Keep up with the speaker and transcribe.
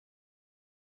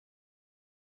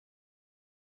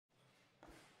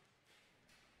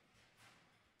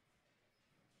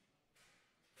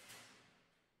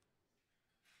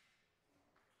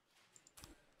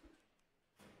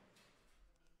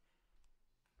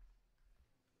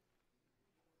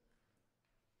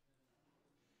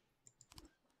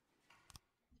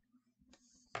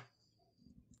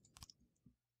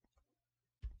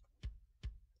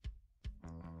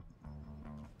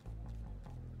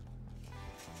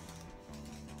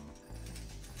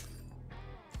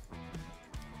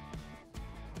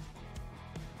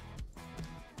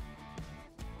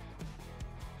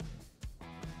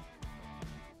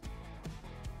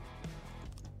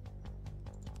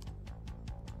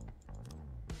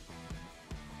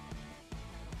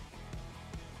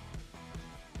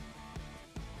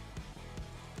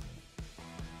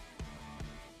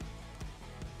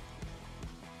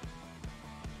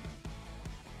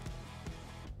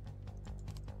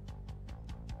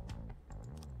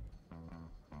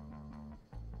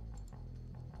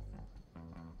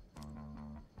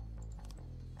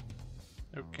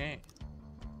Okay.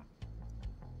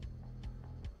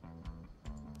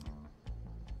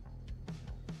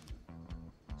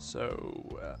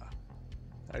 So,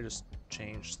 I just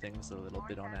changed things a little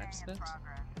bit on accident.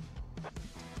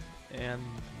 And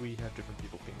we have different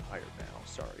people being hired now,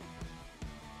 sorry.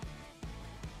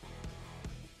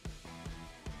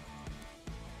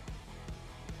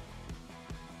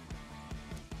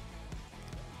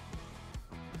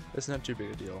 It's not too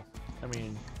big a deal. I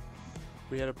mean,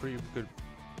 we had a pretty good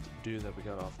dude that we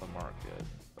got off the market,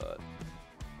 but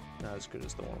not as good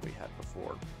as the one we had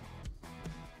before.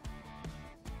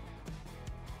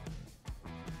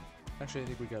 Actually, I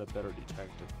think we got a better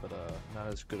detective, but not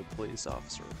as good a police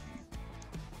officer.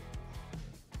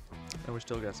 And we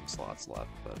still got some slots left,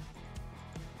 but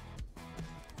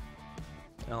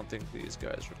I don't think these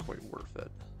guys are quite worth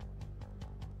it.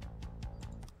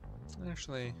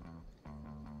 Actually,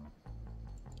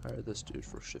 hire this dude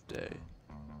for shift A.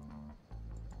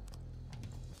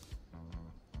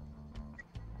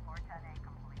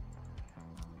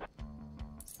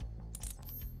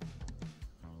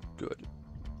 Good.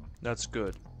 That's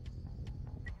good.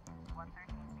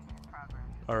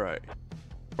 Alright.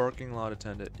 Parking lot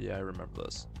attendant. Yeah, I remember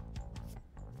this.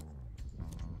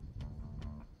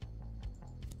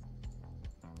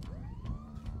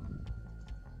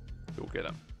 Go get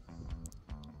him.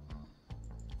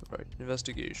 Alright,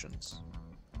 investigations.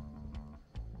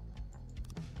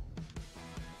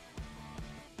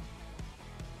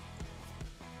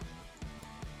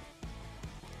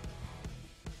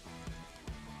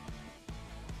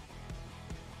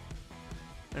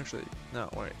 Actually, no,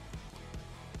 wait.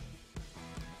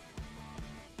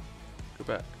 Go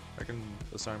back. I can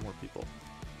assign more people.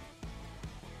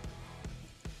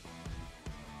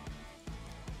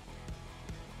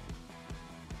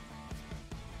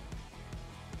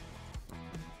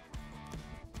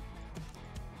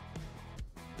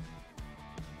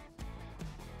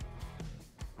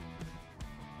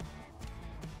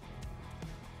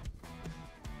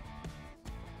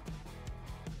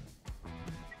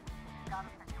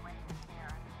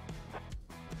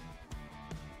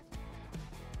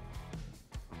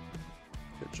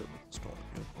 Catch up with the stolen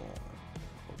vehicle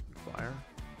and open fire.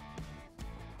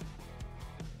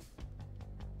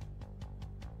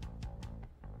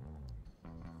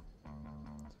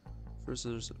 First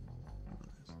there's a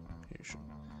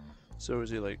so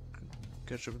is he like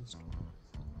catch up with the stolen?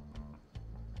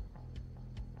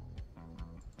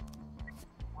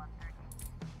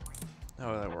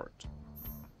 How that worked.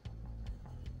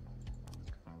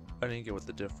 I didn't get what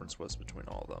the difference was between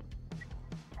all of them,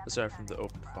 aside from the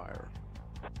open fire.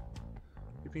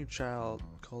 Creeping child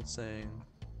called saying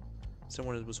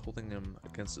someone was holding him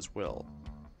against his will.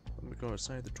 Let me go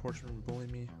outside the torture and bully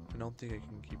me. I don't think I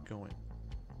can keep going.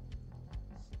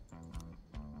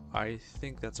 I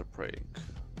think that's a prank.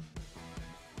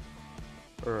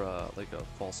 Or like a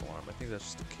false alarm. I think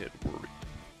that's just a kid worried.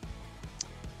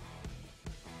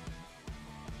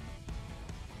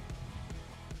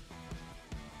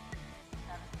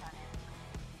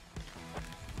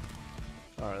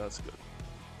 Alright, that's good.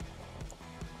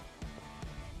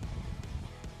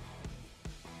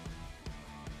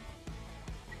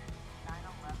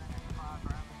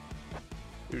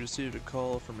 We received a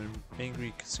call from an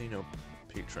angry casino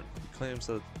patron. He claims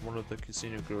that one of the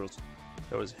casino girls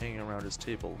that was hanging around his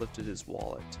table lifted his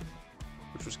wallet,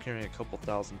 which was carrying a couple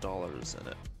 $1,000s in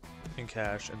it, in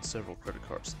cash and several credit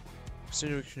cards. The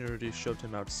casino community shoved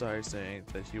him outside saying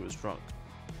that he was drunk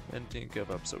and didn't give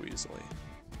up so easily.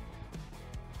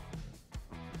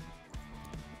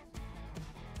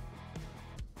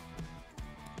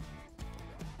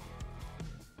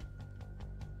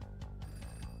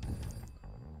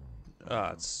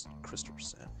 Ah, it's Christopher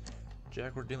Sam.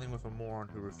 Jack, we're dealing with a moron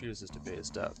who refuses to pay his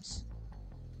debts.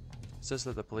 He says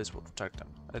that the police will protect him.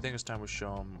 I think it's time we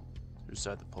show him whose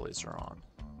side the police are on.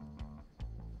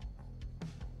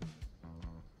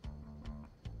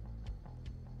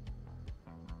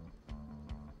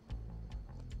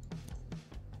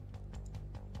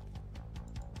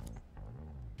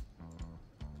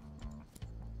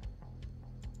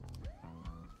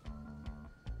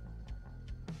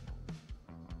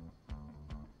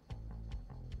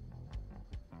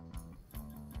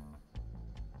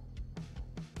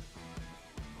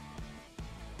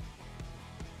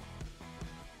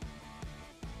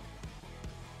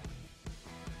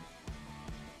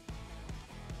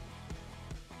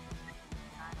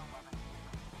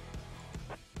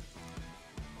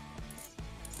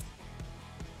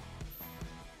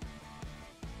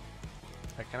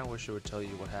 I kinda wish it would tell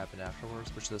you what happened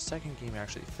afterwards, which the second game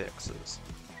actually fixes.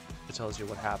 It tells you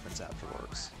what happens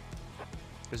afterwards.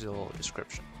 Gives you a little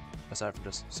description. aside from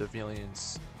just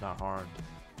civilians not harmed,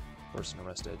 person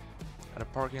arrested. At a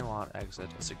parking lot exit,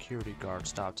 a security guard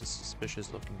stopped a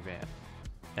suspicious-looking van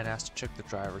and asked to check the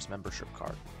driver's membership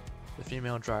card. The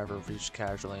female driver reached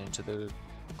casually into the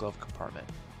glove compartment,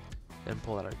 then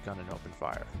pulled out a gun and opened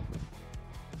fire.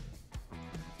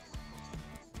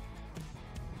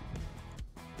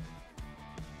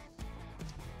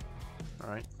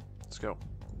 Alright, let's go.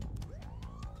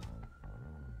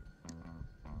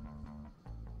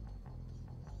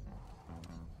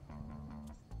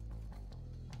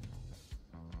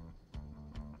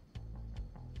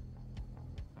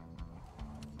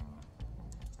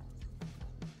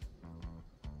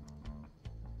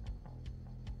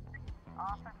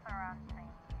 Officer on scene.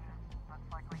 Looks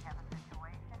like we have a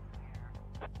situation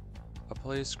here. A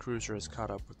police cruiser has caught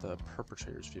up with the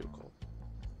perpetrator's vehicle.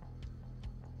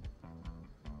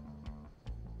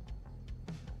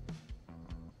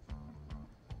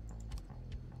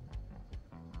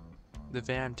 The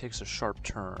van takes a sharp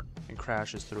turn and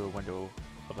crashes through a window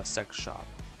of a sex shop.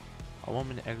 A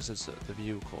woman exits the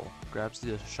vehicle, grabs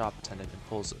the shop attendant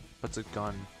and puts a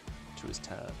gun to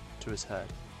his head.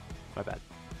 My bad.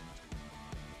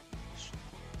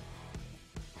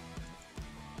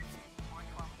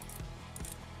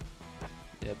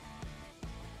 Yep.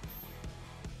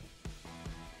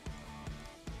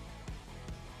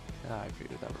 I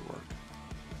figured that would work.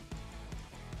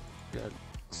 Got a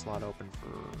slot open for...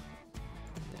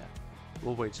 yeah.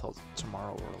 We'll wait till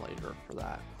tomorrow or later for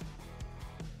that.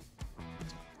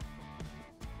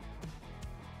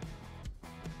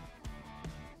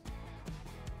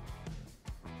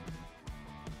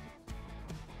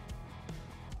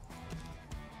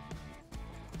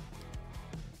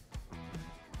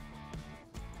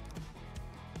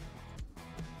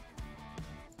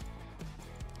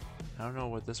 I don't know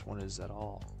what this one is at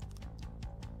all.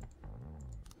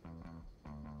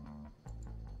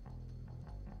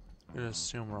 I'm gonna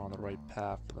assume we're on the right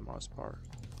path for the most part.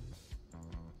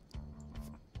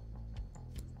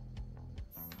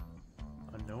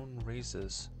 Unknown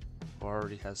races. Who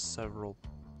already has several.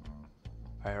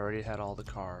 I already had all the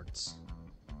cards.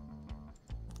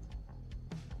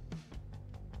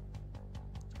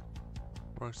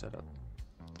 Works at a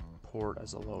port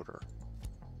as a loader.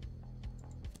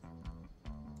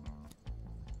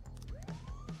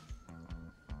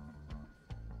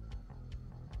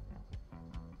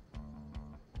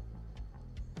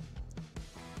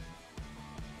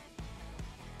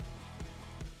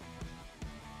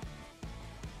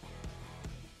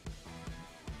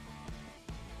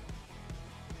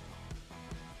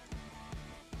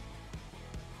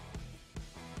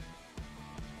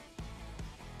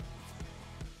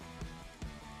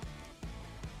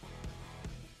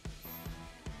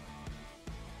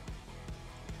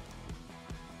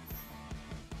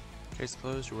 Case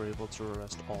closed, you were able to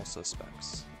arrest all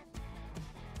suspects.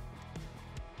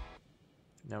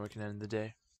 Now we can end the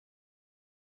day.